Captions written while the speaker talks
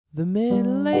The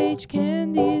middle-aged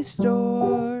candy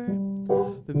store.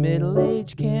 The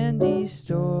middle-aged candy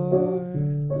store.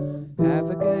 Have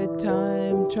a good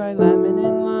time, try lemon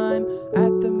and lime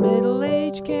at the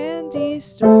middle-aged candy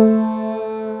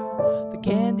store. The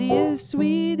candy is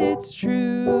sweet, it's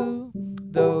true,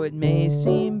 though it may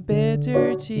seem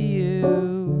bitter to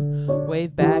you.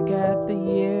 Wave back at the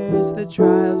years, the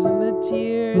trials and the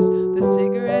tears, the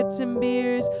cigarettes and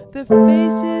beers, the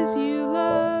faces you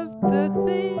love,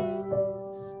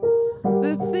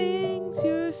 the things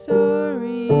you're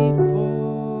sorry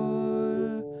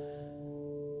for.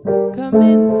 Come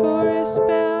in for a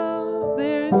spell,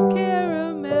 there's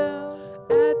caramel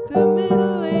at the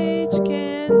middle-aged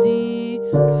candy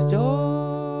store.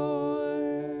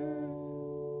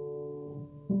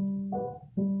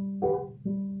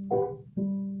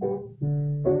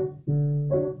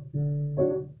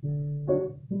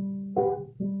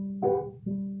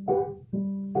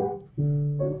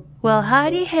 Well,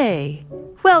 howdy hey.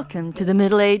 Welcome to the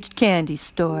Middle-Aged Candy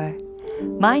Store.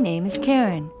 My name is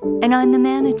Karen, and I'm the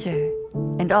manager.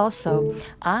 And also,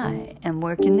 I am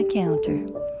working the counter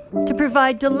to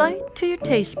provide delight to your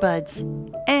taste buds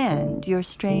and your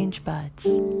strange buds.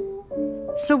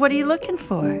 So what are you looking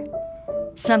for?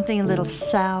 Something a little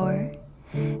sour?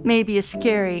 Maybe a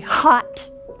scary hot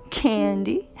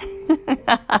candy?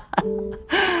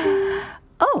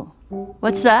 Oh,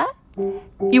 what's that?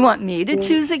 You want me to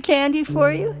choose a candy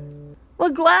for you? Well,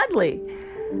 gladly.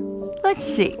 Let's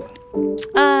see.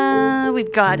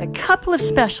 We've got a couple of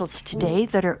specials today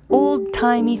that are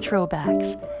old-timey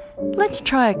throwbacks. Let's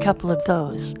try a couple of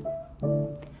those.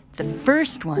 The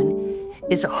first one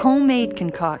is a homemade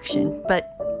concoction, but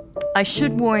I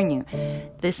should warn you,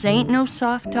 this ain't no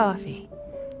soft toffee.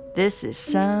 This is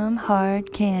some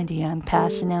hard candy I'm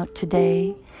passing out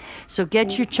today. So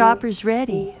get your choppers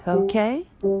ready, okay?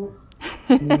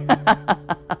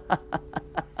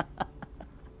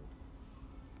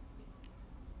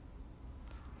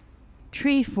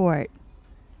 Tree Fort.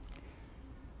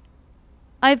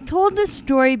 I've told this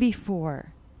story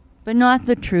before, but not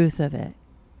the truth of it.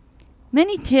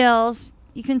 Many tales,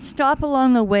 you can stop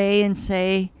along the way and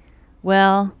say,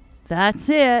 well, that's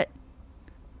it.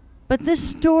 But this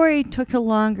story took a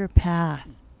longer path.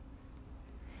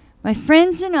 My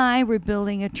friends and I were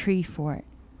building a tree fort.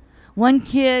 One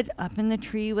kid up in the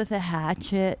tree with a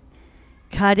hatchet,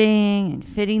 cutting and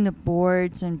fitting the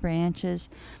boards and branches.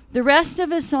 The rest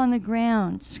of us on the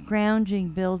ground, scrounging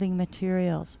building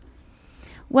materials.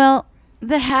 Well,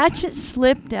 the hatchet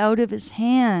slipped out of his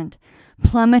hand,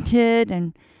 plummeted,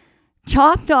 and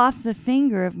chopped off the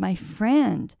finger of my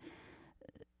friend.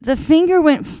 The finger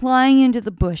went flying into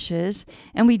the bushes,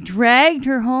 and we dragged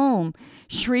her home,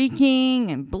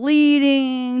 shrieking and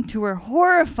bleeding, to her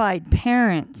horrified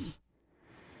parents.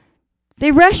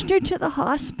 They rushed her to the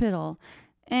hospital,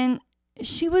 and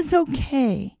she was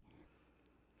okay.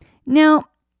 Now,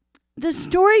 the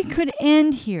story could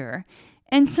end here,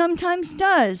 and sometimes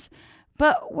does,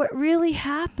 but what really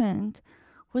happened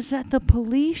was that the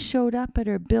police showed up at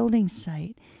our building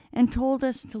site and told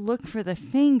us to look for the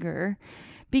finger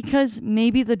because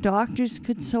maybe the doctors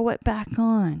could sew it back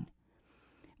on.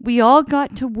 We all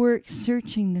got to work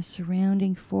searching the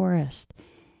surrounding forest,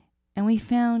 and we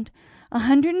found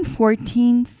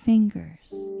 114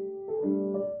 fingers.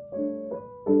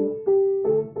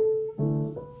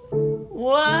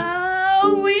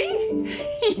 Wowee!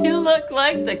 You look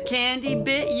like the candy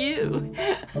bit you.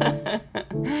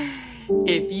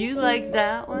 If you like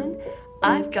that one,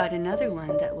 I've got another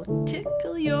one that will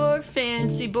tickle your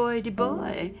fancy boy-de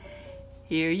boy.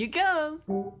 Here you go.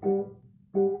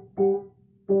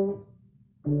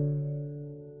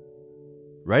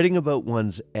 Writing about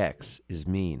one's ex is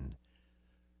mean.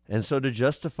 And so to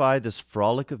justify this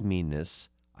frolic of meanness,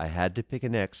 I had to pick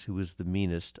an ex who was the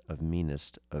meanest of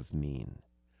mean.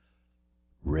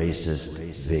 Racist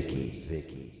Vicky.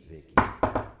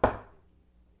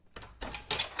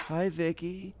 Hi,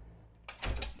 Vicky.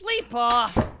 Bleep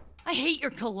off! I hate your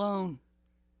cologne.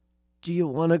 Do you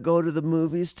want to go to the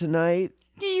movies tonight?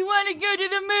 Do you want to go to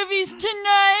the movies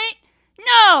tonight?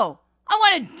 No! I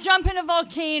want to jump in a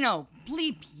volcano.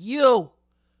 Bleep you.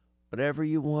 Whatever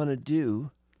you want to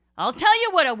do. I'll tell you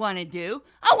what I want to do.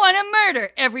 I want to murder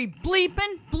every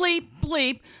bleepin'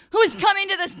 bleep who's coming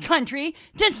to this country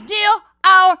to steal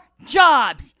our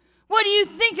jobs. What do you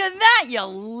think of that, you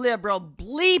liberal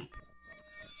bleep?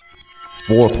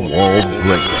 Fourth Wall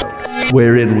Breakout,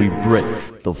 wherein we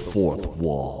break the fourth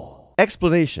wall.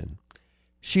 Explanation.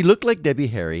 She looked like Debbie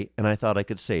Harry, and I thought I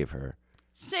could save her.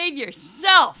 Save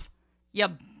yourself, you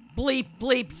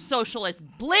bleep socialist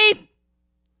bleep.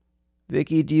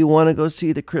 Vicky, do you want to go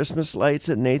see the Christmas lights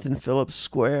at Nathan Phillips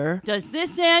Square? Does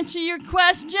this answer your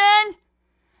question?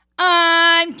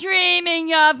 I'm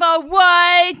dreaming of a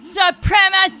white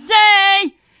supremacy!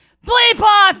 Bleep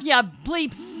off, you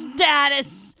bleep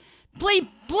status! Bleep,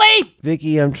 bleep!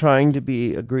 Vicky, I'm trying to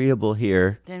be agreeable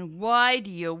here. Then why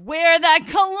do you wear that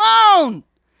cologne?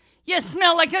 You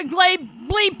smell like a gay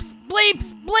bleeps,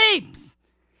 bleeps, bleeps!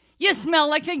 You smell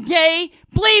like a gay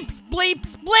bleeps,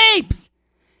 bleeps, bleeps!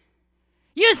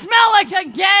 You smell like a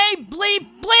gay bleep,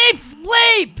 bleeps,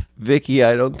 bleep! Vicky,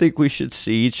 I don't think we should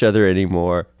see each other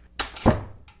anymore.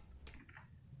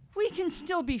 We can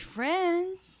still be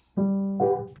friends.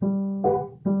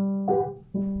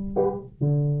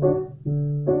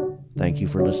 Thank you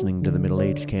for listening to The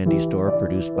Middle-Aged Candy Store,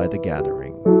 produced by The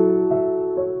Gathering.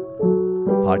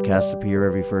 Podcasts appear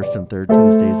every first and third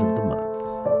Tuesdays of the month.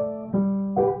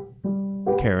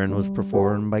 Karen was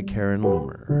performed by Karen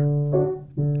Loomer.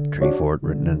 Treefort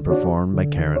written and performed by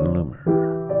Karen Loomer.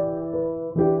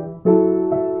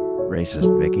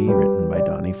 Racist Vicky written by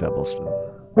Donnie Febbleston.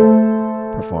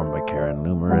 Performed by Karen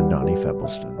Loomer and Donnie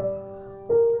Febbleston.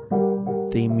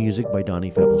 Theme music by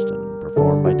Donnie Febbleston.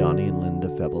 Performed by Donnie and Linda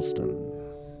Febbleston.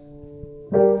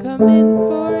 Come in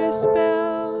for a spell.